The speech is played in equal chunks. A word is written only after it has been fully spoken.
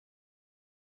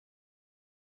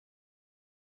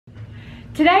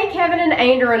Today, Kevin and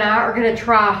Andrew and I are going to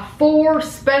try 4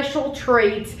 special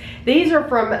treats. These are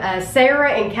from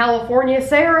Sarah in California.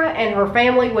 Sarah and her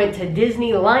family went to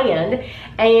Disneyland,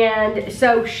 and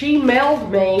so she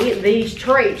mailed me these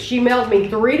treats. She mailed me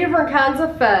 3 different kinds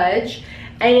of fudge,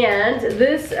 and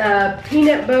this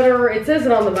peanut butter, it says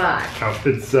it on the back.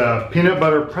 It's peanut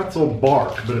butter pretzel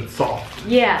bark, but it's soft.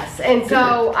 Yes, and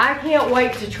so I can't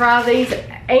wait to try these.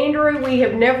 Andrew, we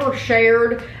have never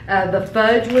shared the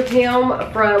fudge with him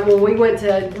from when we went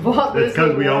to Walt Disney World. It's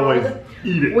because we always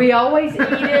eat it. We always eat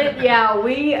it. Yeah,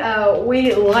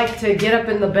 we like to get up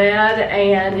in the bed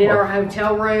and in our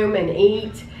hotel room and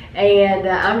eat. And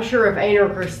I'm sure if Andrew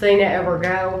or Christina ever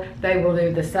go, they will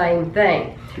do the same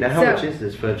thing. Now, how much is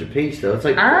this fudge a piece, though? It's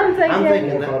like I'm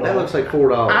thinking that looks like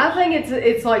 $4. I think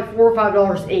it's like $4 or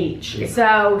 $5 each. Yeah.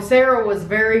 So Sarah was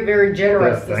very, very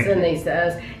generous to send these to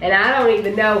us, and I don't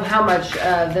even know how much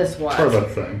this was. Part of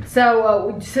that thing.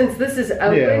 So since this is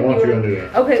open, yeah, why don't you go do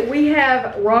that? Okay, we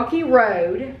have Rocky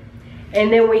Road. And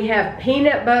then we have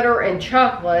peanut butter and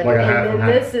chocolate, and then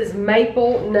this is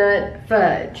maple nut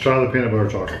fudge. Try the peanut butter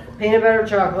chocolate. Peanut butter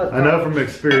chocolate. I know from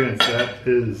experience that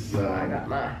is. I got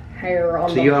my hair on.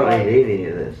 So you haven't eaten any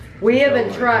of this? We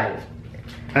haven't tried.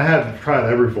 I have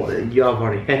tried every flavor. Y'all have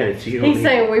already had it. So you don't He's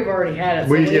saying we've already had it,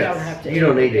 so we don't have to eat it. You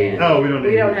don't need it. No, we don't need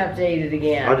it. We don't have to eat it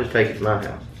again. I'll just take it to my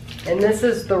house. And this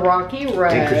is the Rocky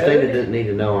Road. And Christina doesn't need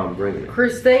to know I'm bringing it.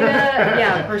 Christina,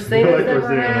 yeah, Christina's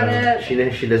never had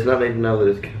it. She does not need to know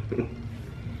that it's coming.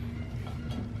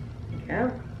 Yeah.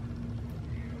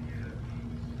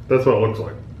 That's what it looks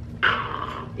like.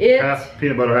 It half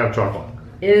peanut butter, half chocolate.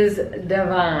 Is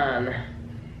divine.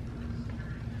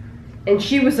 And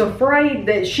she was afraid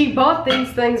that she bought these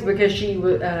things because she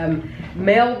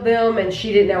mailed them and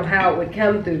she didn't know how it would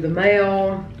come through the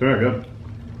mail. Very good.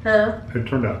 Huh? It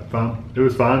turned out fine. It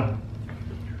was fine.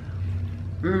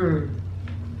 Mmm.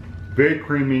 Very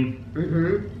creamy.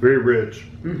 Mm-hmm. Very rich.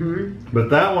 Mm-hmm.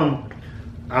 But that one,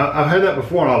 I've had that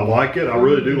before and I like it. I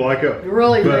really do like it. It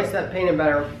really makes that peanut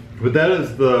butter. But that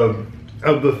is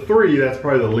of the 3, that's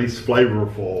probably the least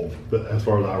flavorful as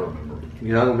far as I remember.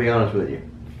 You know, I'm going to be honest with you.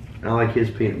 I like his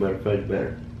peanut butter fudge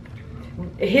better.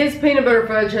 His peanut butter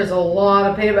fudge has a lot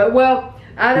of peanut butter. Well,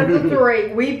 out of the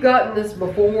 3, we've gotten this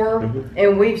before,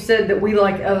 and we've said that we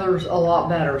like others a lot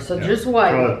better. So just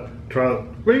wait.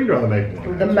 We can try the maple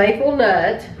one. The maple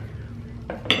nut.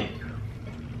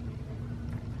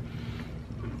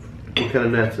 What kind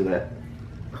of nuts are that?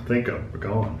 I think a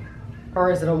pecan. Or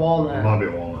is it a walnut? It might be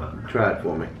a walnut. Try it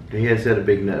for me. He has had a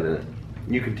big nut in it.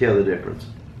 You can tell the difference.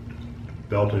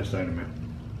 They'll taste the same to me.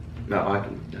 No, I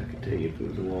can tell you if it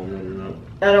was a walnut or not.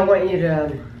 I don't want you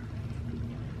to.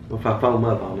 Well, if I foam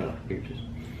up, I'll know. Here, just. You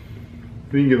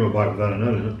can give them a bite without a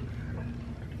nut in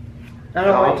it.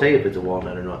 I'll tell you if it's a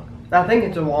walnut or not. I think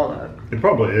it's a walnut. It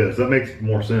probably is. That makes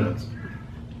more sense.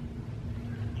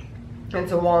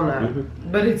 It's a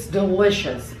walnut, but it's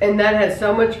delicious, and that has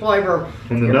so much flavor.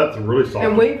 And the nuts are really soft.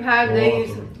 And we've had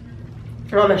these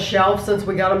on a shelf since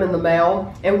we got them in the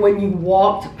mail, and when you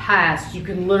walked past, you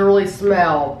could literally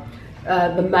smell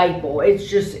the maple. It's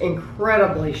just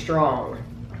incredibly strong.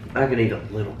 I can eat a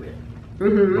little bit,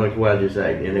 like what I just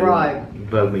ate, and it wouldn't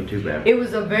bug me too bad. It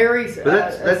was a very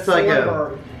that's like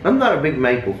I'm not a big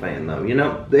maple fan though. You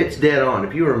know, it's dead on.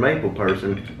 If you were a maple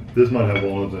person. This might have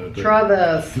walnuts in it too. Try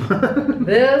this.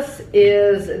 This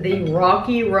is the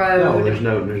Rocky Road. Oh, there's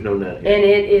no nut. And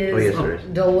it is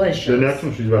delicious. The next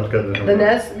one she's about to cut this. The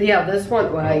next, yeah, this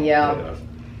one. Well,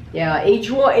 yeah.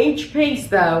 Each piece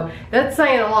though, that's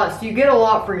saying a lot. So you get a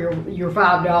lot for your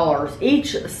 $5.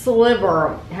 Each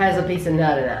sliver has a piece of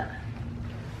nut in it.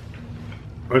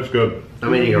 That's good.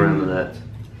 I'm eating around the nuts.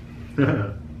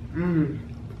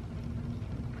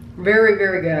 Very,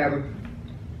 very good.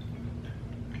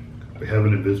 We have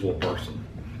an invisible person.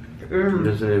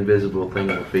 There's an invisible thing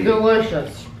on the feet.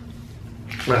 Delicious.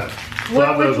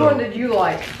 Which one did you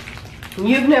like?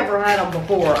 You've never had them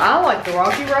before. I like the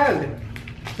Rocky Road.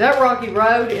 That Rocky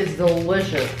Road is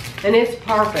delicious, and it's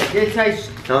perfect. It tastes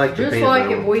just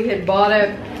like if we had bought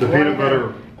it. The peanut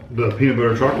butter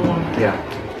chocolate one. Yeah.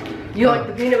 You like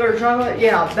the peanut butter chocolate?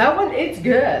 Yeah, that one. It's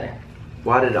good.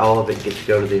 Why did all of it get to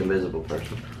go to the invisible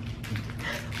person?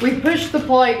 We pushed the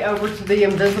plate over to the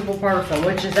invisible person,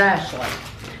 which is Ashley.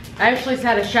 Ashley's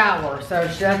had a shower, so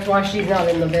that's why she's not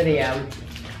in the video.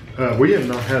 We have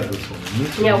not had this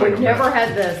one. Yeah, we've never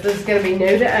had this. This is going to be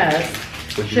new to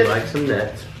us. Would you like some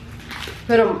nuts?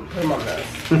 Put them on this.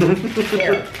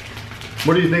 Here.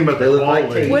 What do you think about the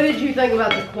quality? What did you think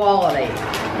about the quality?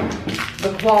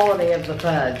 The quality of the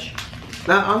fudge.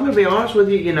 Now, I'm going to be honest with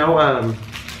you, you know,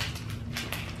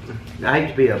 I hate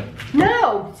to be a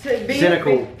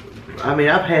cynical I mean,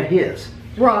 I've had his.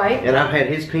 Right. And I've had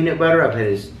his peanut butter. I've had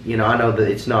his, you know, I know that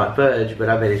it's not fudge, but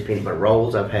I've had his peanut butter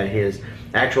rolls. I've had his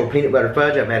actual peanut butter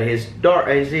fudge. I've had his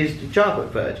his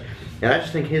chocolate fudge. And I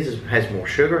just think his has more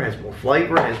sugar, has more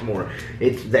flavor, has more.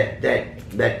 It's that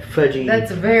fudgy.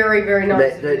 That's very, very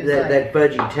nice. That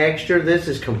fudgy texture. This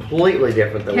is completely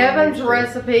different than Kevin's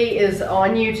recipe is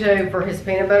on YouTube for his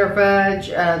peanut butter fudge,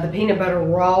 the peanut butter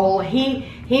roll. He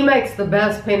makes the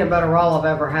best peanut butter roll I've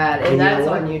ever had, and that's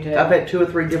on YouTube. I've had 2 or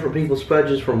 3 different people's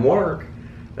fudges from work,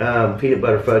 peanut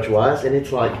butter fudge wise, and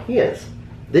it's like his.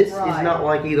 This is not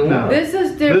like either one. This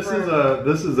is different.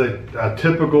 This is a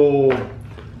typical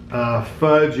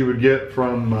fudge you would get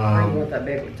from that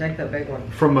big one. Take that big one.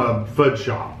 From a fudge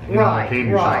shop, a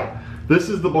candy shop. This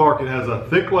is the bark. It has a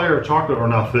thick layer of chocolate, or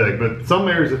not thick, but some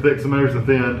areas are thick, some areas are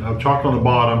thin, of chocolate on the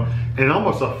bottom, and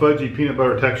almost a fudgy peanut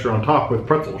butter texture on top with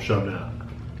pretzels shoved in it.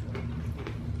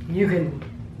 You can,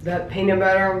 that peanut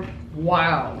butter,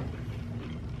 wow.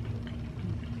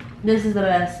 This is the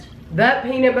best. That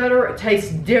peanut butter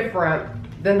tastes different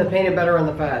than the peanut butter and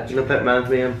the fudge. You know what that reminds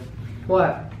me of?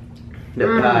 What? That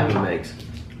pie he makes.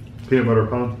 Peanut butter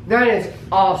pie? That is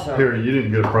awesome. Here, you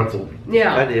didn't get a pretzel.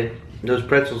 Yeah. I did. Those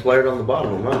pretzels layered on the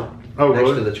bottom of mine. Oh, next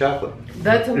really? to the chocolate.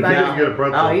 That's If you amazing. didn't get a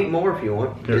pretzel. I'll eat more if you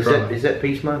want. Here, Is that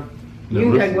piece mine?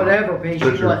 You can take whatever piece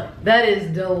you Picture. want. That is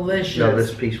delicious. No,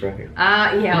 this piece right here.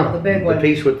 Yeah, the big The one.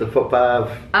 piece with the 5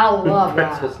 I love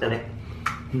pretzels that. in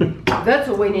it. That's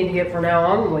what we need to get from now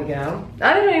on when we go.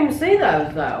 I didn't even see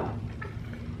those though.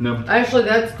 No. Actually,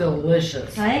 that's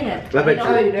delicious. Dang it. I bet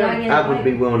you, Dang I would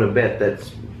be willing to bet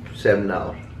that's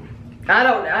 $7.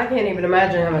 I can't even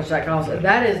imagine how much that costs.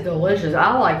 That is delicious.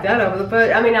 I like that over the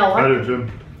fudge. I mean, I like I do too.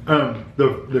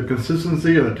 The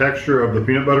consistency and the texture of the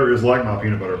peanut butter is like my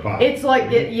peanut butter pie. It's like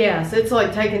it's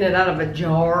like taking it out of a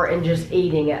jar and just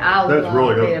eating it. I That's love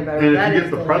really good. peanut butter. And That if you is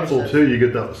get the pretzel delicious. too, you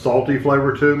get that salty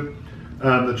flavor too.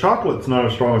 The chocolate's not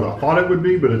as strong as I thought it would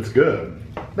be, but it's good.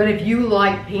 But if you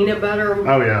like peanut butter,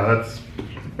 Oh yeah, that's.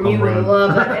 you would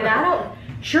love it. And I don't.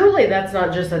 Surely that's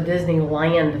not just a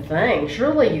Disneyland thing.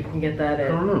 Surely you can get that I at.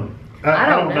 don't know. I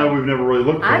don't know. We've never really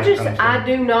looked at that. I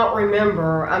do not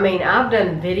remember. I mean, I've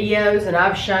done videos and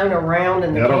I've shown around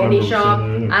in the Yeah, I don't candy remember shop.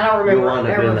 seeing it. I don't You'll remember wind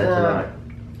up ever doing that done. tonight.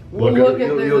 Looking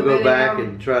through You'll the go video. back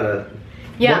and try to.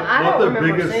 Yeah, I don't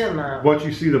remember seeing that. What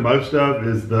you see the most of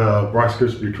is the Rice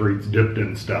Krispie treats dipped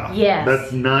in stuff. Yes.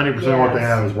 That's 90% of what they Yes.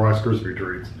 have is Rice Krispie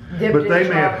treats. Dipped But in they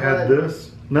may have had chocolate.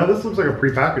 this. No, this looks like a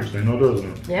prepackaged thing, no, doesn't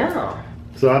it? Yeah.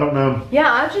 So I don't know.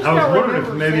 Yeah, I just I was don't wondering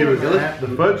remember if maybe it was seeing at the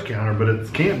fudge counter, but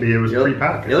it can't be. It was It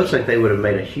prepackaged. looks like they would have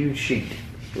made a huge sheet.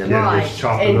 And Yeah, Right, just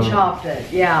chopped it and up. chopped it,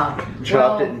 yeah.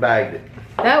 chopped it and bagged it.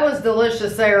 That was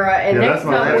delicious, Sarah. And Yeah, next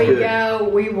that's time not we good. go,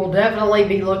 we will definitely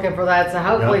be looking for that. So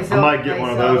hopefully, Yeah, I might get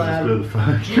one of those instead of the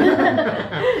fudge.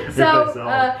 If they sell So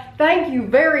it. thank you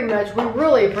very much. We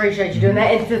really appreciate you doing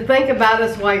that, and to think about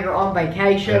us while you're on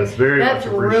vacation. Yes, very That's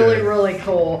much appreciated. really, really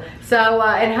cool. So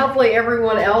and hopefully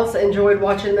everyone else enjoyed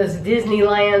watching this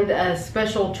Disneyland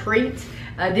special treat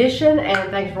edition. And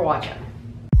thanks for watching.